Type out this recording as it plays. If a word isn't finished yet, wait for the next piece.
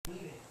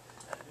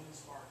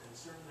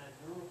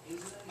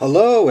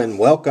Hello and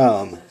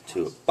welcome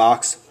to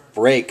Box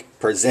Break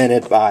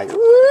presented by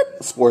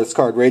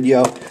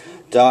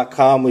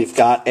SportsCardRadio.com. We've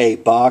got a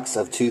box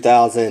of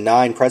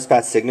 2009 Press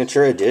Pass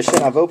Signature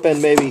Edition. I've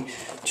opened maybe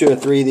 2 or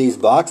 3 of these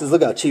boxes.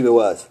 Look how cheap it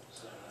was.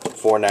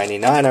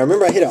 $4.99. I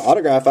remember I hit an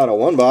autograph out of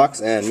one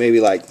box and maybe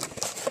like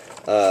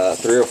 3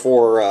 or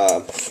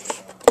 4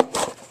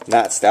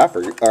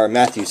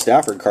 Matthew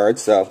Stafford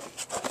cards. So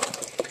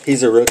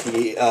he's a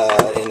rookie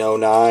in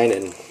 09,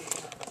 and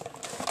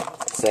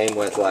same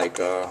with like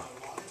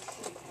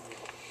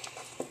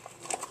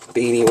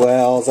Beanie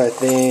Wells, I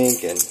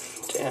think, and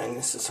dang,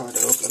 this is hard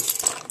to open.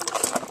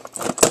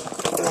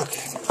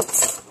 Okay.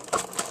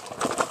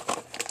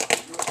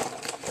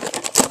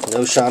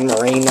 No Sean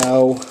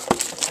Moreno.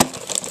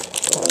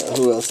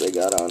 Who else they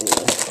got on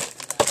here?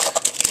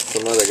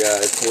 Some other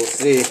guys. We'll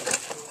see.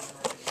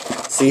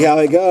 See how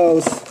it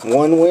goes.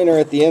 One winner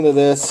at the end of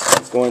this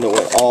is going to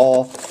win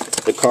all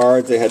the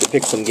cards. They had to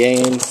pick some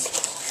games.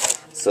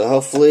 So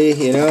hopefully,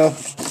 you know,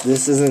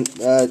 this isn't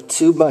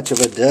too much of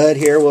a dud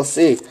here. We'll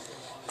see.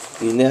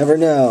 You never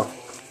know.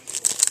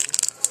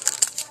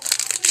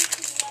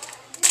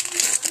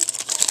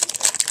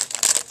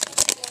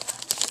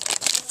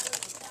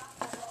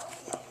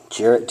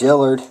 Jarrett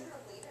Dillard.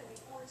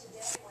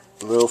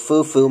 Little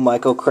Foo-Foo,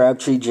 Michael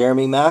Crabtree,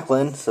 Jeremy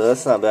Maclin. So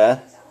that's not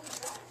bad.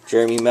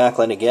 Jeremy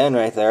Maclin again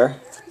right there.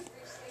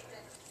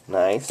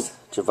 Nice.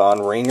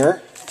 Javon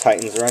Ringer,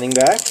 Titans running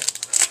back.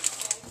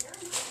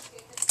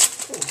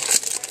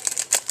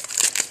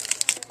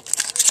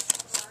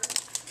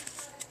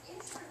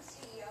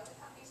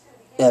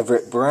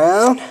 Everett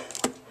Brown,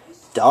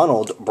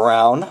 Donald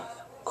Brown,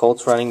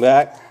 Colts running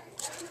back,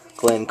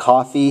 Glenn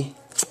Coffey,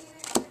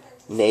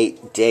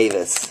 Nate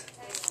Davis.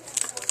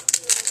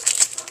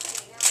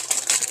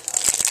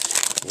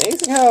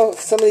 Amazing how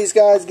some of these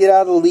guys get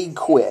out of the league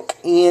quick.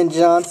 Ian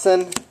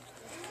Johnson,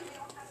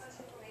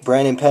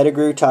 Brandon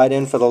Pettigrew, tied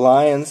in for the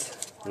Lions.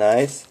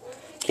 Nice.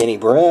 Kenny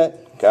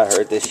Brett, got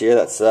hurt this year,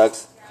 that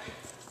sucks.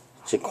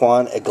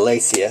 Jaquan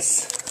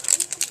Iglesias.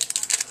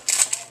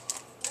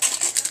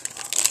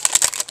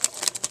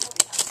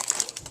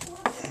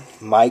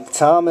 Mike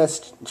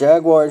Thomas,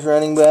 Jaguars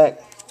running back.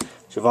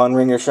 Javon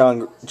Ringer,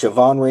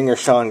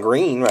 Sean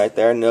Green right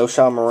there. No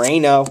Sean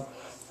Moreno.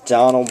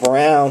 Donald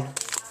Brown.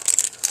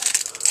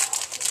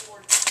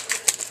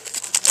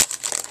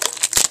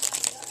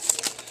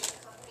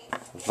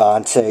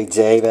 Vontae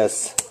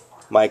Davis.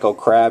 Michael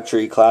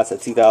Crabtree, class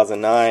of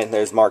 2009.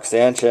 There's Mark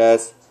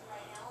Sanchez.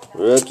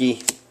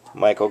 Rookie.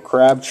 Michael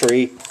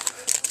Crabtree.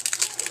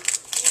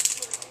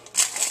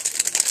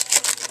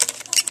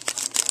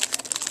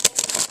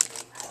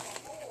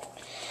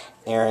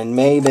 Aaron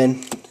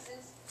Maben,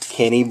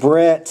 Kenny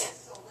Brett,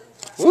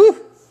 woo,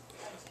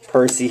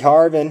 Percy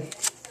Harvin,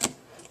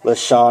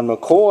 LaShawn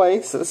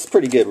McCoy. So this is a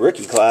pretty good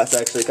rookie class,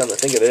 actually, come to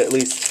think of it, at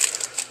least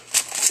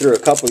through a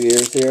couple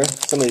years here.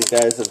 Some of these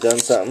guys have done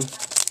something.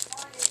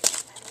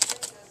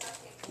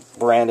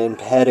 Brandon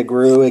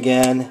Pettigrew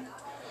again,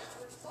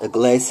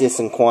 Iglesias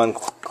and Quan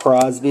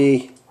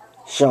Crosby,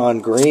 Sean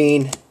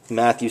Green,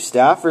 Matthew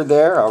Stafford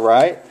there, all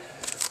right.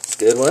 It's a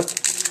good one.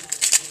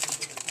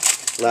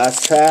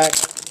 Last pack.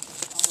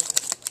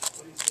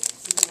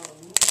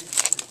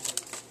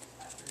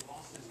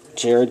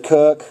 Jared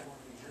Cook,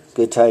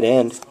 good tight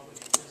end.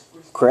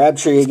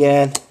 Crabtree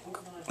again.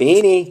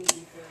 Beanie.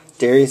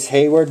 Darius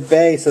Hayward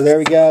Bay. So there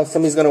we go.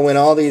 Somebody's going to win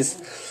all these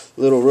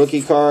little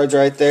rookie cards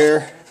right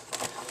there.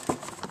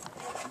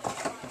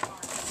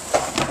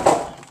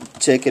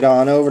 Take it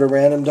on over to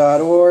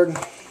random.org.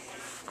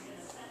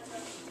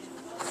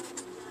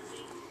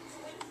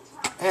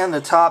 And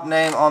the top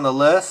name on the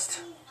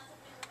list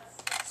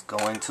is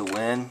going to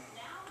win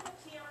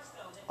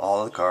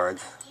all the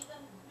cards.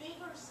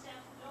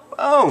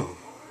 Boom!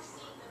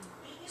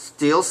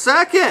 Steal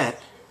second!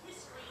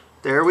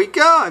 There we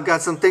go. I've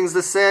got some things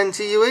to send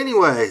to you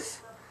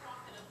anyways.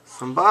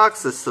 Some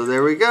boxes, so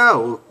there we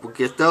go. We'll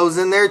get those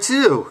in there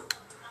too.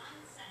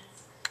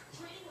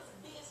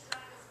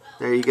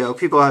 There you go.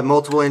 People have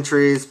multiple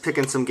entries,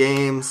 picking some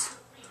games.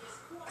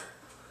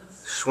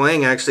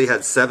 Schwang actually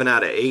had 7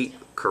 out of 8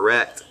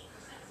 correct.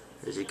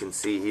 As you can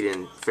see, he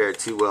didn't fare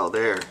too well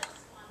there.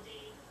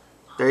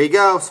 There you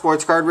go.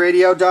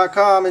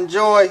 SportsCardRadio.com.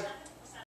 Enjoy!